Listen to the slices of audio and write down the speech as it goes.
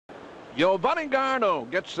Yovani Gallardo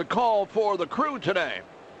gets the call for the Crew today.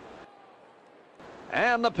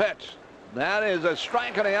 And the pitch. That is a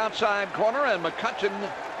strike on the outside corner, and McCutchen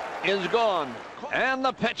is gone. And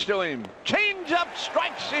the pitch to him. Change up,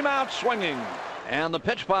 strikes him out swinging. And the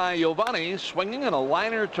pitch by Yovani, swinging, and a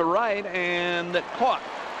liner to right, and caught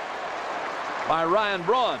by Ryan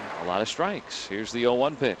Braun. A lot of strikes. Here's the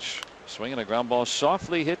 0-1 pitch. Swinging a ground ball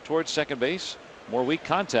softly hit towards second base. More weak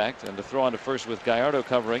contact, and to throw on to first with Gallardo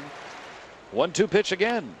covering. 1-2 pitch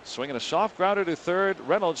again. Swinging a soft grounder to third.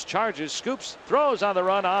 Reynolds charges, scoops, throws on the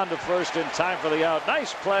run on to first in time for the out.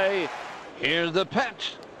 Nice play. Here's the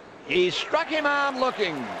pitch. He struck him out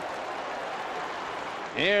looking.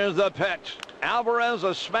 Here's the pitch. Alvarez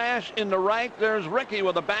a smash into right. There's Ricky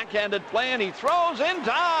with a backhanded play, and he throws in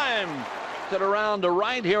time. It around to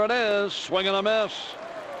right. Here it is. Swing and a miss.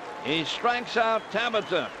 He strikes out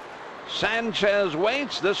Tabata. Sanchez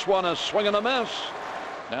waits. This one a swing and a miss.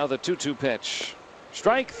 Now the 2-2 pitch.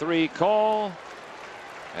 Strike three call.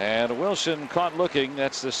 And Wilson caught looking.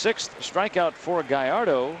 That's the 6th strikeout for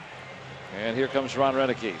Gallardo. And here comes Ron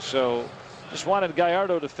Renicky. So just wanted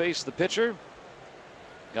Gallardo to face the pitcher.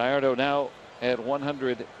 Gallardo now at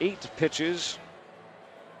 108 pitches.